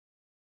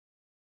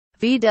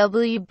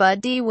VW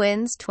Buddy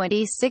wins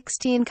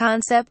 2016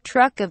 Concept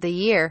Truck of the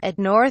Year at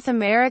North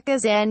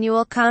America's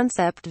annual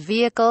Concept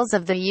Vehicles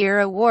of the Year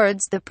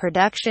Awards. The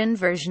production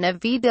version of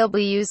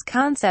VW's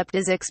Concept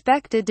is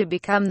expected to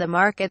become the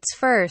market's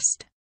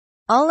first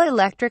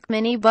all-electric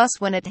minibus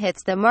when it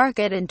hits the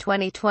market in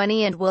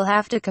 2020 and will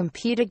have to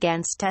compete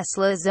against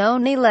Tesla's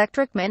own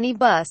electric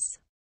minibus,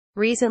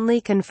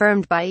 recently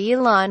confirmed by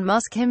Elon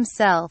Musk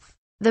himself.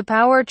 The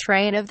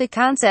powertrain of the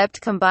Concept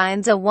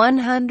combines a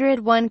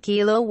 101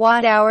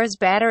 kWh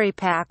battery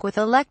pack with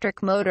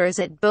electric motors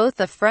at both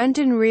the front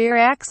and rear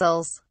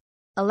axles,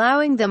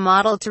 allowing the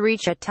model to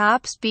reach a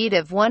top speed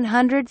of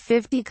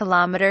 150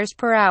 km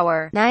per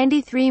hour,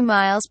 93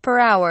 miles per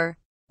hour.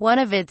 One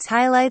of its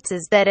highlights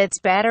is that its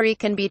battery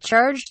can be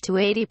charged to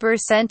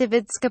 80% of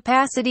its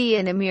capacity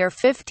in a mere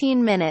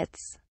 15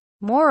 minutes.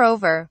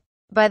 Moreover,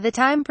 by the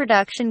time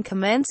production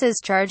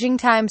commences, charging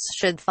times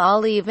should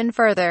fall even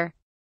further.